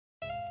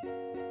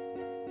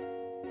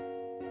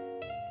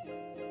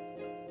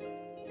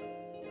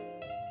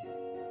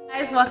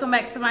Guys, welcome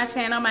back to my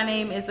channel. My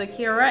name is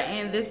Akira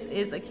and this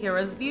is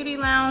Akira's Beauty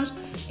Lounge.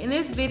 In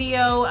this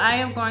video, I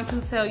am going to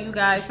tell you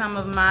guys some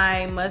of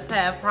my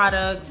must-have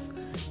products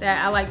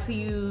that I like to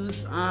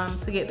use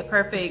to get the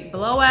perfect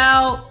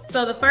blowout.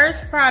 So the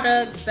first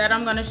product that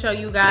I'm going to show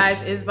you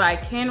guys is by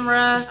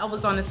Kenra. I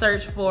was on the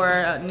search for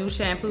new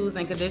shampoos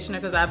and conditioner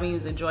because I've been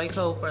using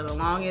Joico for the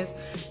longest.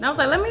 And I was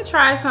like, let me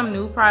try some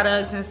new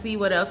products and see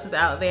what else is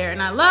out there.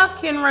 And I love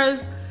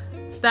Kenra's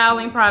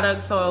styling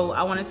products, so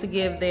I wanted to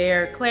give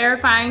their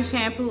clarifying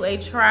shampoo a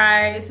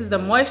try. This is the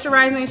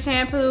moisturizing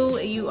shampoo.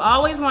 You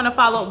always want to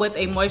follow up with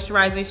a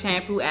moisturizing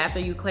shampoo after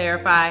you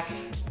clarify.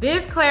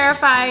 This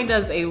clarifying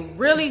does a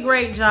really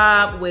great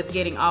job with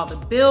getting all the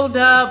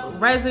buildup,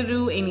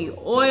 residue, any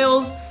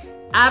oils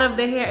out of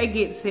the hair. It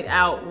gets it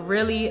out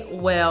really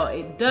well.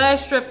 It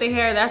does strip the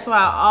hair. That's why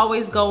I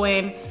always go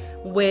in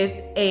with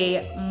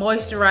a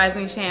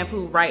moisturizing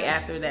shampoo right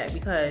after that,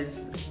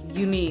 because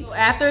you need.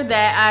 After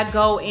that, I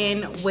go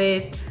in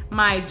with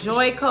my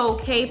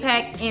Joico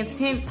K-Pack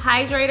Intense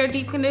Hydrator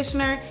Deep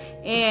Conditioner,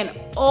 and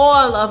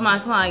all of my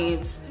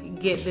clients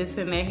get this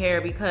in their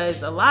hair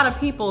because a lot of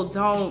people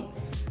don't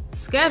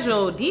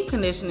schedule deep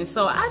conditioning.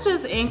 So I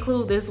just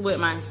include this with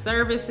my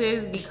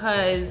services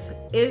because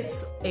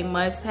it's a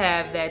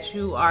must-have that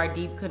you are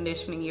deep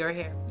conditioning your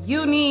hair.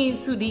 You need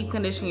to deep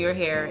condition your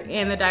hair,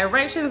 and the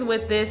directions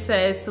with this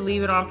says to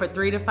leave it on for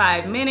 3 to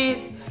 5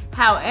 minutes.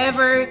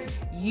 However,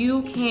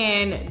 you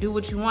can do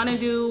what you want to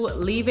do,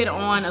 leave it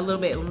on a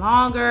little bit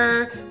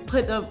longer,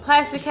 put the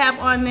plastic cap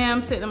on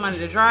them, sit them under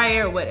the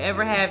dryer,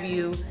 whatever have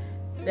you.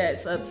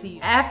 That's up to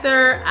you.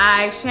 After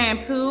I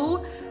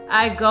shampoo,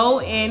 I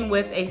go in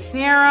with a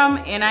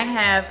serum, and I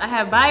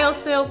have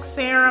BioSilk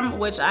serum,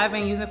 which I've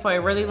been using for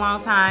a really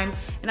long time,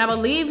 and I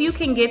believe you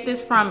can get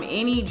this from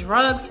any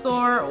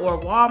drugstore or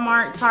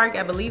Walmart,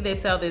 Target. I believe they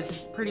sell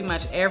this pretty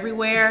much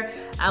everywhere.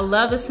 I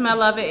love the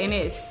smell of it, and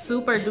it's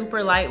super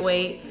duper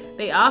lightweight.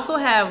 They also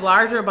have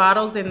larger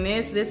bottles than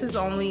this. This is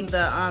only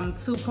the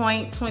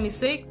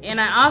 2.26, and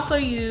I also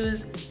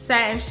use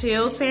Satin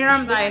Shield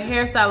serum. My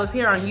hairstylist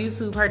here on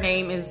YouTube, her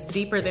name is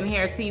Deeper Than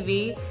Hair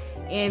TV.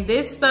 And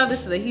this stuff,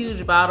 this is a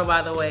huge bottle,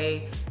 by the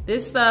way.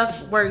 This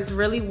stuff works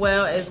really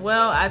well as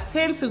well. I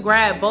tend to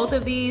grab both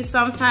of these.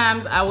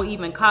 Sometimes I will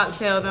even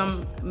cocktail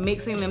them,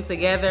 mixing them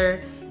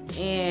together.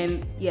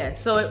 And yeah,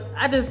 so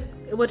I just,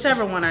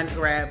 whichever one I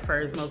grab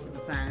first most of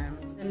the time.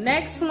 The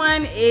next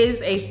one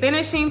is a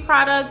finishing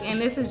product,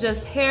 and this is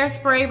just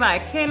Hairspray by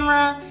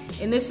Kenra.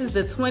 And this is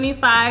the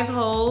 25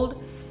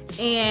 hold.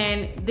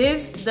 And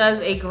this does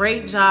a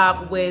great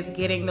job with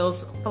getting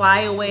those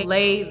flyaway,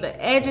 lay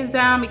the edges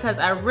down, because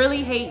I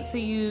really hate to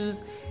use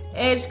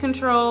edge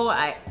control.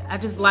 I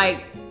just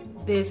like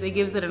this. It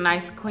gives it a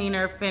nice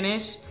cleaner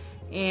finish,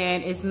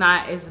 and it's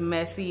not as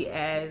messy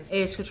as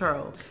edge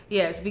control.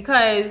 Yes,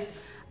 because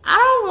I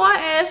don't want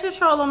edge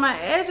control on my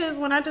edges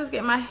when I just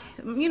get my,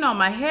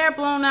 my hair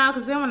blown out,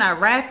 because then when I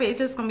wrap it, it's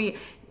just gonna be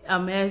a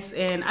mess.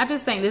 And I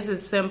just think this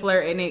is simpler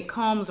and it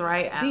combs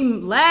right out. The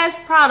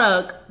last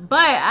product, but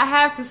I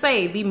have to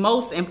say the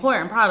most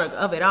important product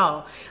of it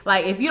all.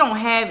 Like, if you don't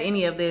have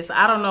any of this,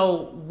 I don't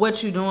know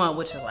what you're doing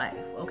with your life.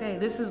 Okay,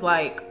 this is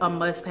like a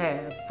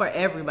must-have for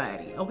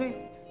everybody.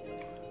 Okay,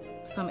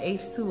 some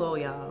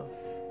H2O, y'all.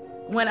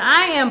 When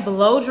I am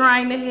blow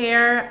drying the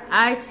hair,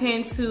 I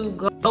tend to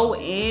go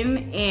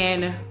in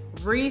and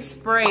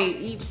respray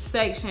each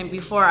section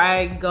before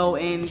I go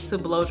into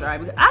blow dry,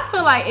 because I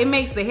feel like it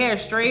makes the hair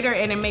straighter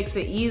and it makes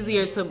it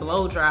easier to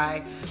blow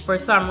dry for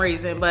some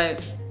reason.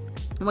 But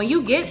when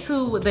you get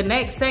to the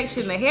next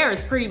section, the hair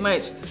is pretty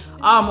much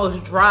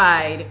almost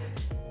dried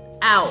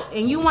out,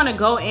 and you want to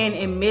go in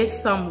and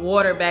mist some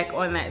water back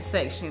on that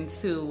section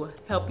to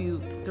help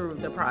you through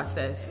the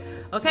process.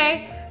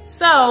 Okay,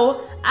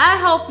 so I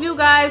hope you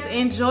guys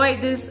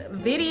enjoyed this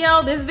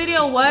video. This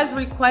video was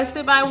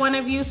requested by one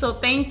of you, so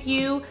thank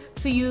you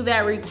to you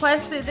that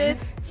requested it.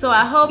 So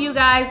I hope you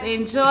guys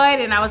enjoyed,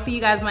 and I will see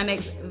you guys in my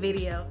next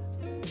video.